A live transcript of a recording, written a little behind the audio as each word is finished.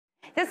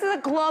This is a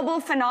global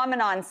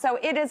phenomenon, so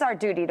it is our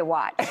duty to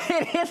watch.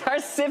 It is our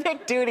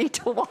civic duty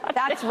to watch.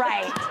 That's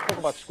right. Talk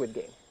about Squid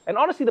Game. And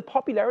honestly, the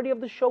popularity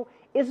of the show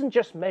isn't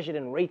just measured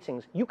in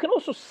ratings. You can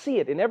also see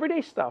it in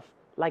everyday stuff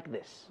like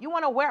this. You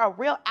want to wear a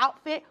real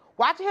outfit,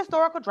 watch a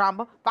historical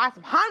drama, buy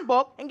some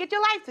hanbok, and get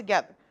your life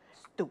together.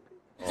 Stupid.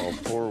 Oh,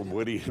 poor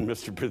Woody and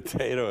Mr.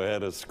 Potato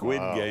Head. A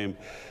Squid Game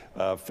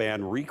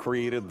fan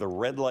recreated the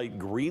red light,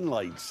 green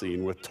light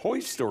scene with Toy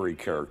Story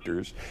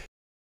characters.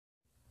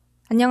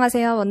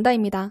 안녕하세요,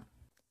 원다입니다.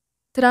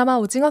 드라마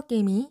오징어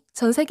게임이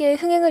전 세계에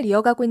흥행을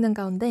이어가고 있는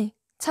가운데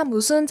참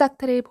우스운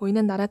작태를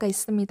보이는 나라가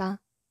있습니다.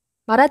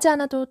 말하지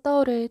않아도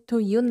떠오를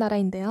두 이웃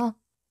나라인데요.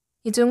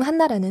 이 중 한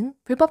나라는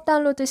불법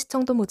다운로드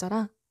시청도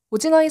모자라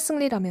오징어의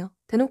승리라며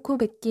대놓고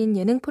베낀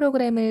예능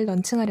프로그램을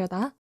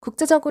런칭하려다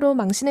국제적으로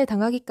망신을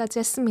당하기까지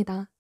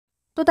했습니다.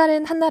 또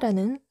다른 한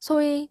나라는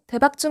소위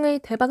대박 중의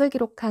대박을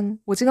기록한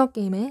오징어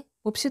게임에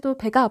몹시도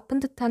배가 아픈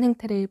듯한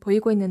행태를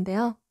보이고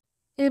있는데요.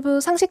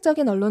 일부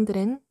상식적인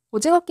언론들은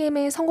오징어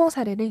게임의 성공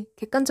사례를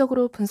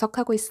객관적으로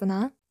분석하고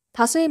있으나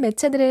다수의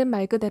매체들은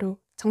말 그대로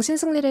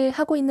정신승리를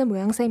하고 있는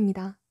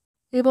모양새입니다.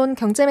 일본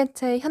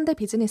경제매체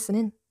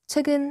현대비즈니스는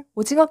최근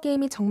오징어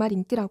게임이 정말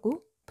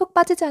인기라고 푹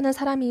빠지지 않은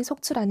사람이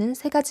속출하는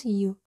 3가지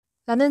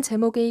이유라는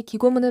제목의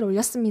기고문을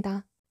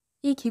올렸습니다.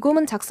 이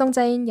기고문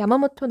작성자인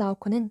야마모토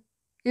나오코는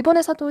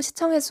일본에서도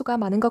시청 횟수가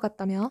많은 것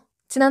같다며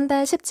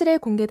지난달 17일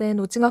공개된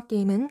오징어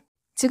게임은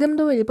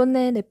지금도 일본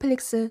내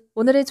넷플릭스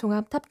오늘의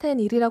종합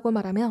탑10 1위라고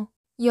말하며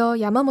이어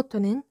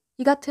야마모토는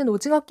이 같은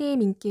오징어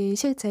게임 인기의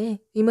실체에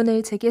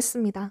의문을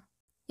제기했습니다.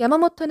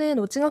 야마모토는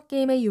오징어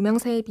게임의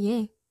유명세에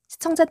비해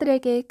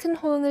시청자들에게 큰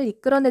호응을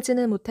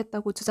이끌어내지는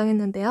못했다고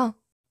주장했는데요.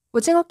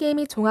 오징어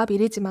게임이 종합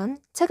 1위지만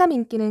체감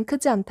인기는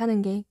크지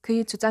않다는 게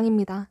그의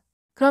주장입니다.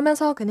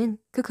 그러면서 그는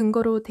그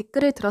근거로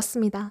댓글을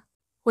들었습니다.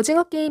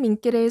 오징어 게임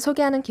인기를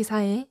소개하는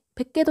기사에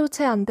 100개도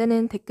채 안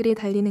되는 댓글이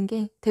달리는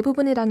게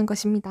대부분이라는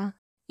것입니다.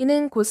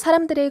 이는 곧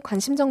사람들의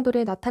관심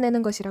정도를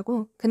나타내는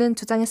것이라고 그는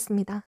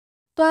주장했습니다.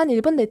 또한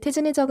일본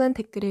네티즌이 적은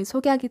댓글을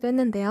소개하기도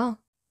했는데요.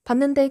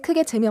 봤는데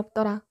크게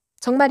재미없더라.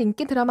 정말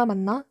인기 드라마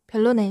맞나?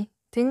 별로네.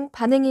 등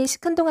반응이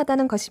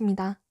시큰둥하다는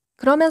것입니다.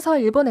 그러면서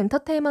일본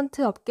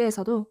엔터테인먼트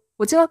업계에서도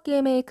오징어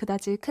게임에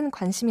그다지 큰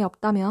관심이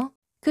없다며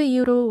그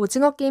이후로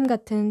오징어 게임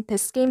같은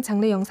데스게임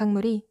장르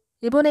영상물이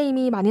일본에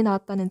이미 많이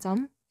나왔다는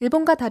점,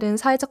 일본과 다른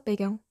사회적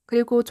배경,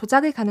 그리고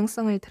조작의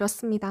가능성을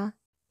들었습니다.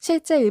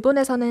 실제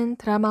일본에서는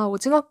드라마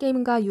오징어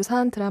게임과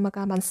유사한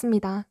드라마가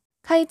많습니다.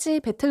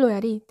 카이지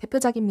배틀로얄이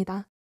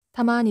대표작입니다.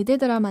 다만 이들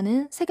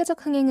드라마는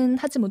세계적 흥행은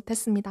하지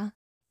못했습니다.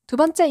 두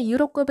번째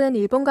이유로 꼽은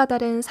일본과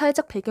다른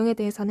사회적 배경에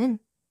대해서는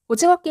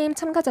오징어 게임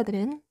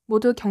참가자들은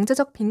모두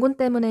경제적 빈곤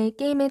때문에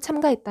게임에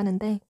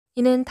참가했다는데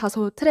이는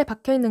다소 틀에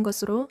박혀있는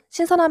것으로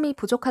신선함이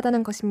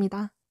부족하다는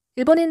것입니다.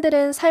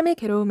 일본인들은 삶의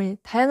괴로움을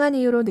다양한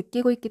이유로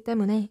느끼고 있기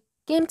때문에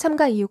게임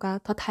참가 이유가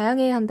더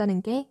다양해야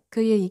한다는 게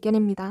그의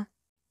의견입니다.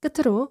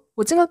 끝으로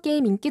오징어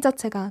게임 인기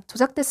자체가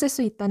조작됐을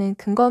수 있다는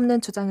근거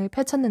없는 주장을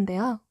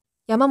펼쳤는데요.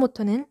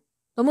 야마모토는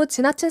너무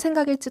지나친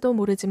생각일지도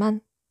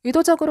모르지만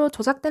의도적으로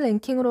조작된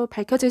랭킹으로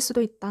밝혀질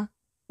수도 있다.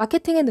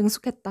 마케팅에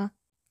능숙했다.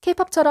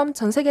 K-팝처럼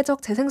전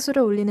세계적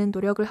재생수를 올리는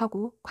노력을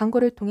하고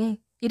광고를 통해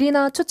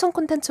 1위나 추천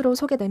콘텐츠로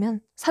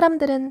소개되면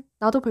사람들은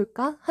나도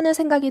볼까 하는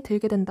생각이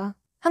들게 된다.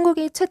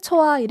 한국이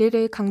최초와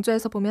 1위를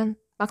강조해서 보면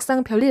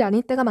막상 별일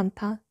아닐 때가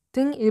많다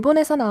등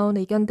일본에서 나온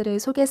의견들을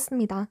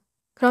소개했습니다.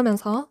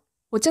 그러면서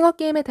오징어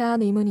게임에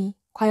대한 의문이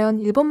과연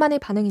일본만의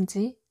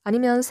반응인지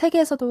아니면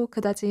세계에서도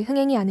그다지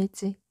흥행이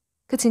아닐지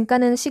그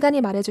진가는 시간이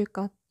말해줄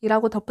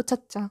것이라고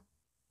덧붙였죠.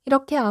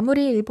 이렇게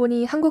아무리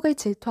일본이 한국을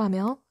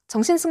질투하며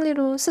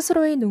정신승리로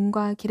스스로의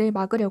눈과 길을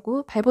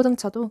막으려고 발버둥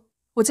쳐도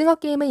오징어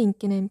게임의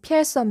인기는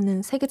피할 수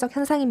없는 세계적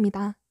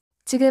현상입니다.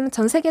 지금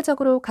전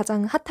세계적으로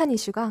가장 핫한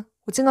이슈가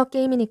오징어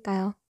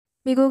게임이니까요.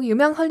 미국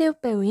유명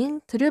헐리우드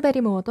배우인 드류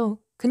베리모어도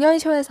그녀의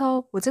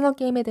쇼에서 오징어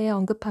게임에 대해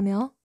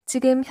언급하며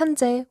지금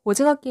현재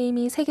오징어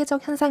게임이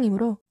세계적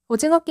현상이므로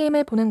오징어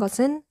게임을 보는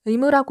것은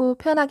의무라고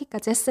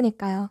표현하기까지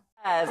했으니까요.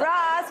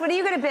 Ross, what are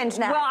you going to binge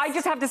next? Well, I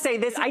just have to say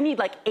this. I need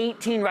like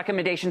 18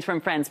 recommendations from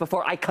friends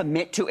before I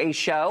commit to a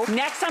show.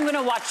 Next, I'm going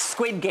to watch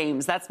Squid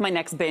Games. That's my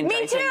next binge.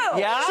 Me too.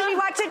 Yeah? Should we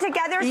watch it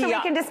together so we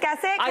can discuss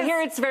it? I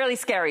hear it's fairly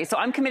scary, so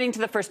I'm committing to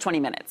the first 20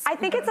 minutes. I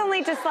think it's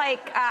only just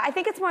like, I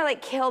think it's more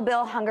like Kill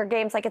Bill, Hunger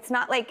Games. Like, it's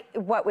not like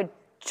what would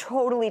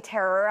totally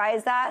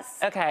terrorize us.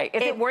 Okay.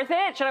 Is it worth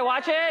it? Should I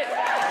watch it?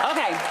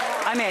 Okay.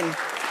 I'm in.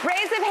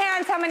 Raise of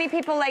hands how many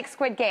people like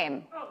Squid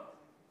Game.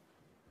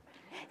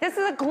 This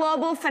is a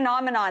global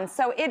phenomenon,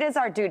 so it is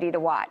our duty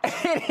to watch.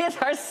 It is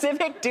our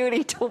civic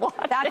duty to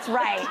watch. That's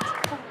right.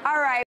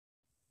 All right.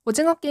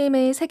 오징어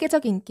게임의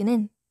세계적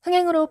인기는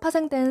흥행으로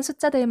파생된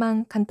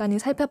숫자들만 간단히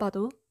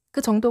살펴봐도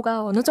그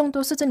정도가 어느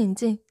정도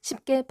수준인지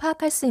쉽게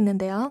파악할 수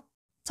있는데요.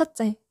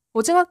 첫째,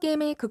 오징어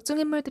게임의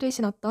극중인물들이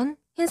신었던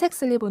흰색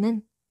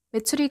슬리브는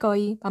매출이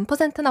거의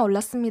 1000%나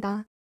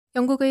올랐습니다.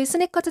 영국의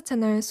스니커즈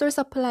채널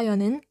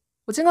솔서플라이어는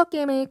오징어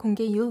게임의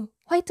공개 이후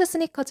화이트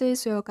스니커즈의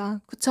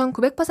수요가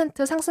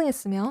 9,900%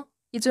 상승했으며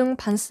이 중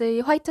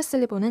반스의 화이트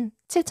슬리본은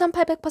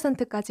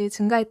 7,800%까지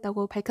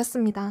증가했다고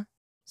밝혔습니다.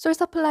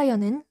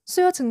 솔서플라이어는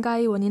수요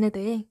증가의 원인에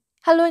대해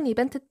할로윈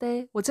이벤트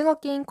때 오징어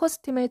게임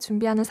코스튬을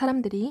준비하는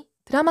사람들이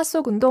드라마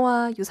속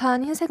운동화와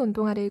유사한 흰색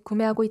운동화를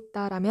구매하고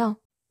있다라며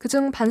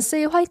그중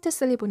반스의 화이트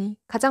슬리본이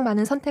가장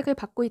많은 선택을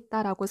받고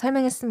있다라고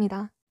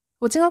설명했습니다.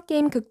 오징어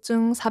게임 극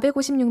중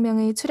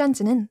 456명의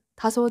출연진은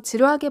다소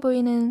지루하게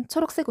보이는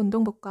초록색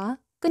운동복과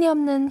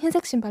끊임없는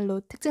흰색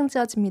신발로 특징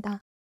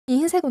지어집니다. 이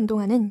흰색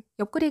운동화는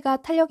옆구리가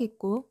탄력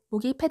있고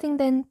목이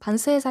패딩된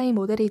반스 회사의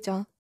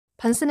모델이죠.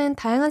 반스는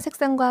다양한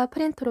색상과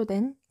프린트로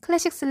된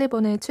클래식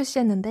슬리본을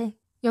출시했는데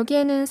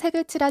여기에는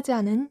색을 칠하지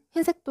않은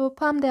흰색도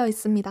포함되어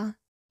있습니다.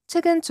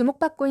 최근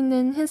주목받고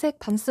있는 흰색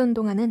반스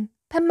운동화는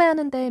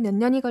판매하는 데 몇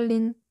년이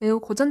걸린 매우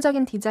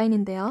고전적인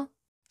디자인인데요.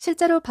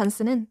 실제로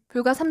반스는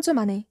불과 3주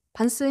만에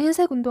반스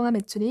흰색 운동화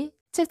매출이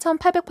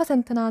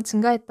 7,800%나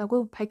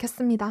증가했다고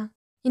밝혔습니다.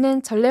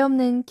 이는 전례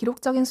없는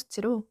기록적인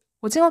수치로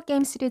오징어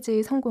게임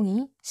시리즈의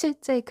성공이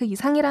실제 그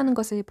이상이라는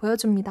것을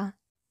보여줍니다.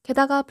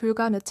 게다가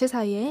불과 며칠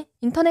사이에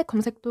인터넷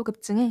검색도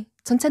급증해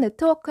전체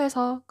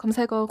네트워크에서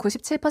검색어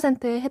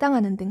 97%에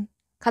해당하는 등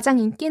가장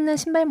인기 있는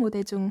신발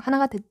모델 중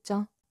하나가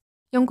됐죠.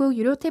 영국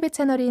유료 TV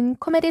채널인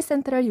코미디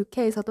센트럴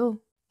UK에서도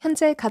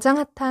현재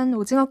가장 핫한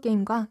오징어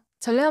게임과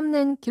전례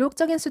없는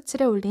기록적인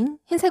수치를 올린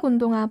흰색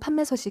운동화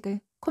판매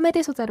소식을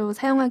코미디 소재로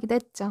사용하기도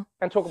했죠.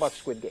 And talk about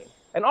Squid Game.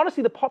 And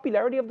honestly, the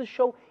popularity of the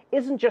show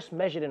isn't just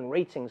measured in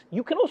ratings.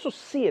 You can also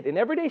see it in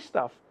everyday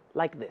stuff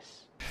like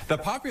this. The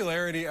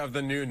popularity of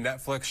the new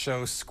Netflix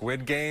show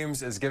Squid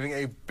Games is giving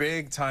a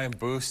big-time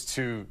boost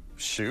to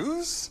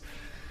shoes.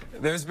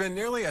 There's been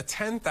nearly a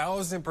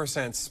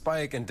 10,000%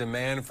 spike in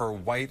demand for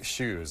white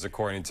shoes,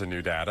 according to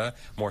new data,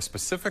 more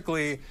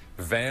specifically,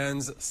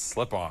 Vans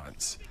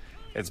slip-ons.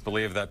 It's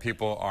believed that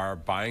people are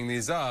buying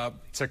these up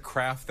to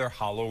craft their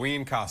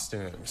Halloween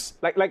costumes.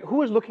 Like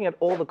who is looking at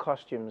all the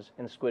costumes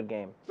in Squid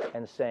Game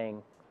and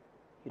saying,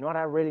 you know what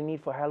I really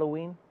need for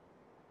Halloween?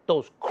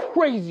 Those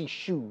crazy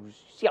shoes.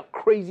 See how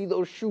crazy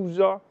those shoes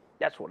are?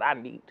 That's what I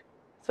need.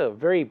 It's a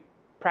very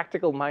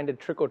practical-minded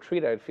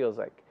trick-or-treater, it feels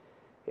like.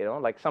 You know,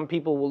 like some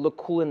people will look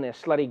cool in their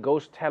slutty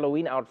ghost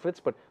Halloween outfits,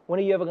 but when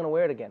are you ever going to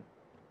wear it again?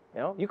 You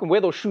know, you can wear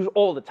those shoes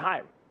all the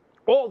time.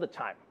 All the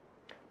time.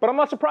 But I'm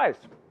not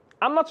surprised.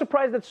 I'm not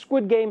surprised that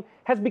Squid Game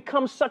has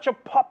become such a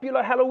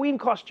popular Halloween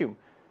costume.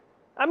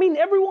 I mean,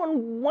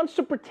 everyone wants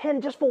to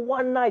pretend just for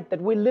one night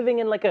that we're living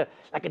in like a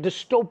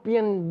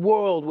dystopian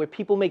world where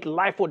people make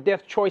life or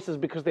death choices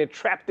because they're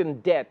trapped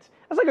in debt.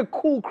 That's like a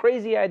cool,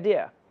 crazy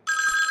idea.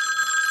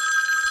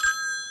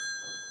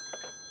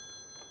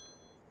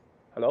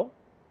 Hello?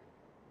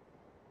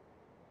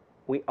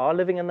 We are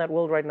living in that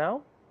world right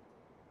now?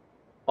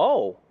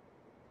 Oh,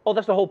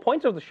 that's the whole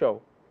point of the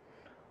show.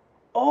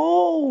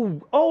 Oh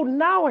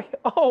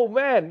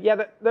man, yeah,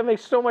 that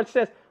makes so much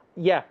sense.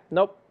 Yeah,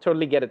 nope,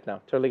 totally get it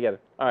now, totally get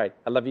it. All right,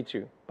 I love you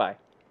too, bye.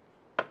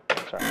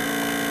 Sorry.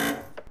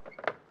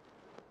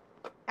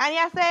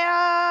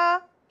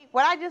 안녕하세요.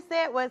 What I just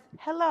said was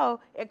hello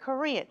in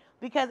Korean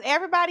because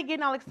everybody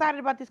getting all excited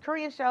about these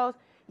Korean shows.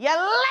 You're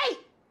late.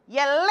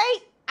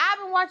 I've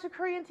been watching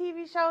Korean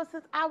TV shows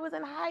since I was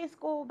in high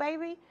school,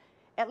 baby.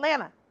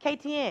 Atlanta,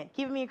 KTN,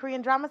 keeping me in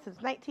Korean drama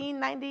since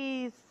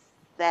 1997.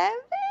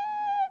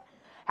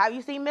 Have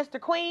you seen Mr.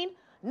 Queen?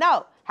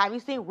 No. Have you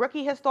seen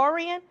Rookie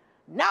Historian?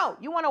 No.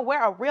 You want to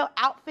wear a real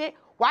outfit,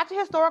 watch a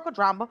historical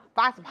drama,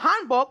 buy some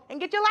hanbok, and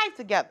get your life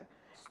together.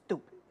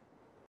 Stupid.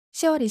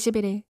 10월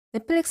 21일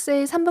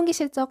넷플릭스의 3분기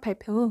실적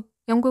발표 후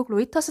영국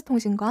로이터스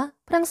통신과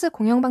프랑스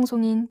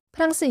공영방송인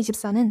프랑스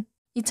 24는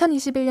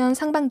 2021년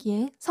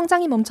상반기에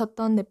성장이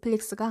멈췄던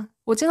넷플릭스가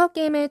오징어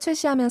게임을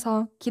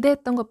출시하면서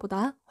기대했던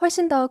것보다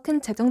훨씬 더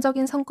큰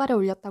재정적인 성과를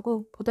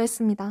올렸다고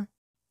보도했습니다.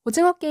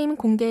 오징어 게임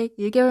공개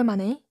 1개월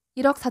만에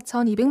 1억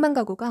 4,200만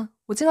가구가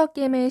오징어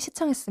게임을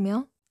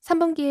시청했으며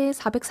 3분기에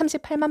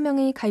 438만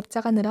명의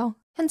가입자가 늘어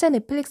현재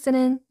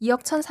넷플릭스는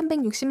 2억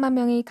 1,360만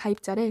명의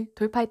가입자를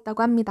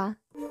돌파했다고 합니다.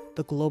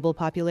 The global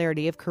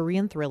popularity of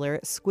Korean thriller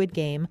Squid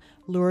Game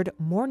lured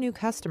more new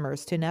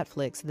customers to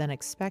Netflix than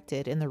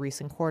expected in the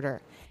recent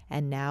quarter,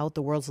 and now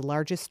the world's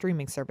largest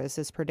streaming service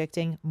is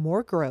predicting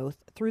more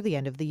growth through the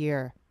end of the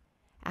year.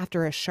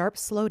 After a sharp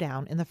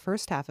slowdown in the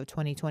first half of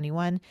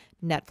 2021,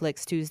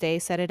 Netflix Tuesday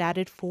said it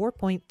added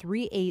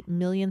 4.38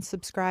 million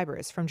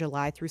subscribers from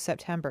July through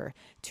September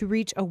to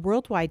reach a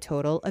worldwide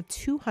total of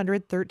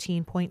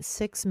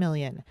 213.6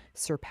 million,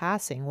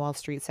 surpassing Wall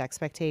Street's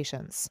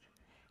expectations.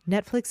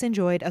 Netflix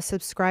enjoyed a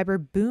subscriber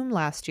boom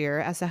last year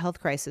as the health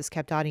crisis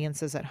kept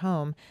audiences at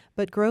home,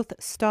 but growth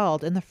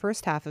stalled in the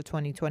first half of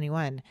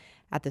 2021.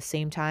 At the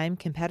same time,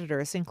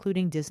 competitors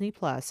including Disney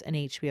Plus and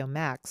HBO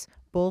Max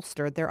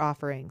bolstered their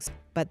offerings.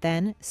 But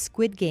then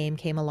Squid Game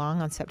came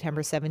along on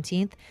September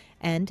 17th,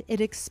 and it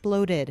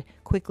exploded,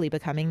 quickly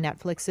becoming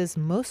Netflix's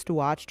most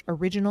watched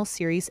original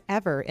series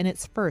ever in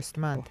its first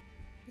month.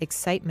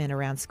 Excitement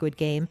around Squid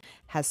Game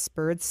has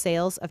spurred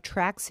sales of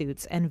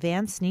tracksuits and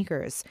Vans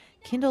sneakers,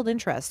 kindled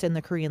interest in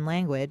the Korean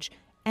language,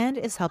 and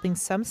is helping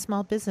some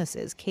small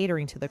businesses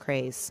catering to the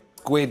craze.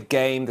 Squid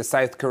Game, the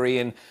South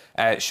Korean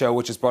show,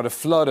 which has brought a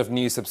flood of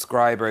new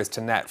subscribers to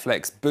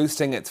Netflix,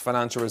 boosting its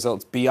financial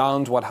results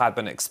beyond what had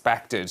been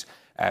expected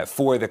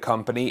for the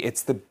company.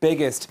 It's the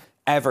biggest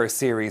ever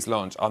series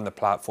launch on the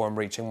platform,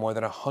 reaching more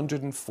than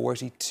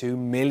 142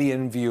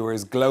 million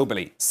viewers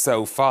globally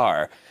so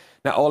far.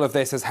 Now, all of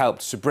this has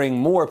helped to bring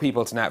more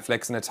people to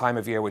Netflix in a time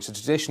of year which is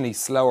traditionally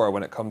slower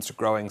when it comes to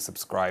growing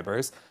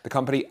subscribers. The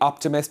company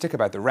optimistic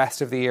about the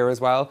rest of the year as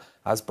well,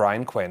 as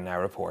Brian Quinn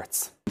now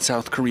reports.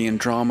 South Korean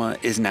drama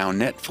is now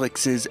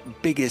Netflix's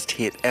biggest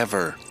hit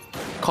ever.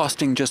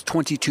 Costing just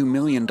 $22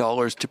 million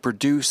to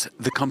produce,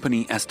 the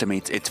company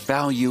estimates its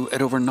value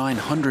at over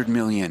 $900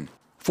 million.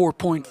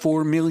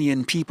 4.4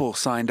 million people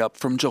signed up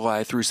from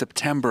July through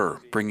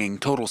September, bringing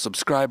total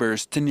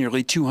subscribers to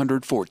nearly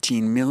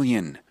 214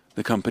 million.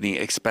 The company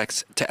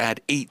expects to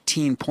add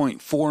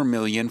 18.4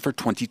 million for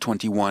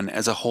 2021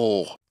 as a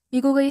whole.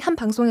 미국의 한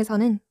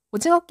방송에서는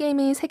오징어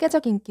게임이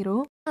세계적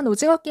인기로 한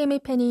오징어 게임의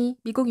팬이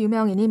미국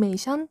유명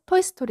애니메이션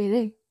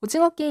토이스토리를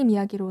오징어 게임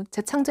이야기로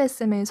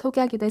재창조했음을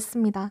소개하기도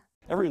했습니다.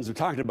 Everyone's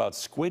talking about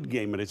Squid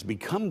Game, and it's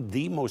become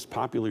the most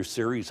popular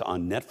series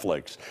on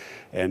Netflix.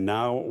 And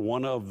now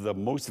one of the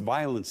most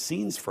violent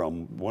scenes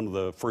from one of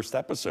the first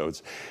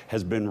episodes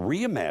has been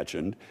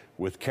reimagined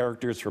with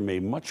characters from a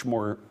much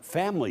more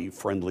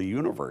family-friendly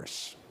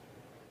universe.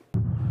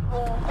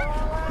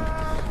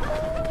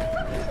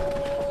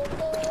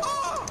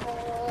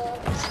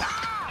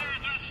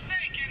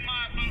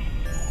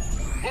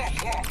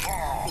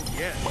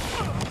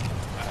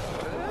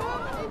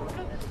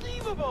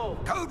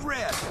 Code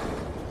red.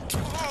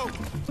 Oh.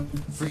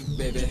 Freak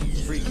baby,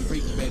 freak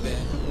baby.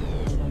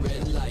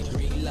 Red light,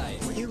 green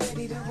light. When you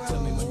ready to roll?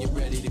 Tell me when you're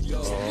ready to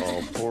go.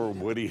 Oh, poor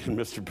Woody and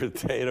Mr.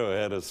 Potato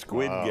had a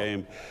Squid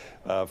Game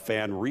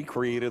fan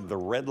recreated the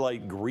red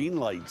light, green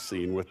light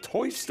scene with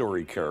Toy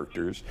Story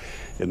characters.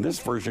 In this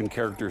version,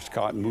 characters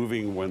caught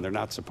moving when they're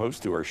not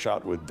supposed to are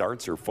shot with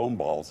darts or foam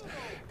balls.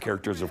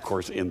 Characters, of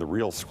course, in the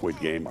real Squid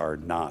Game are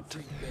not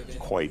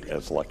quite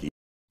as lucky.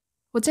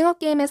 오징어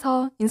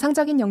게임에서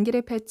인상적인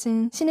연기를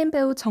펼친 신인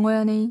배우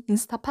정호연의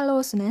인스타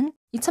팔로워 수는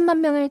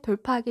 2천만 명을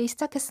돌파하기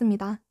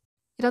시작했습니다.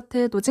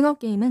 이렇듯 오징어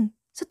게임은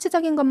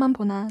수치적인 것만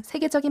보나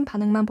세계적인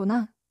반응만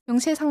보나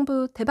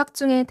명실상부 대박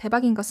중에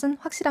대박인 것은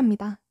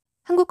확실합니다.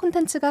 한국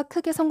콘텐츠가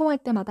크게 성공할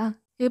때마다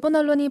일본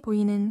언론이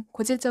보이는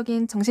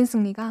고질적인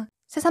정신승리가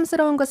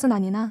새삼스러운 것은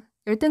아니나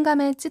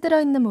열등감에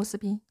찌들어 있는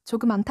모습이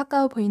조금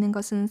안타까워 보이는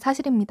것은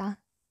사실입니다.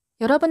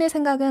 여러분의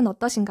생각은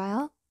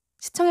어떠신가요?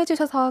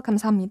 시청해주셔서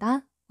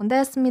감사합니다.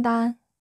 원다였습니다.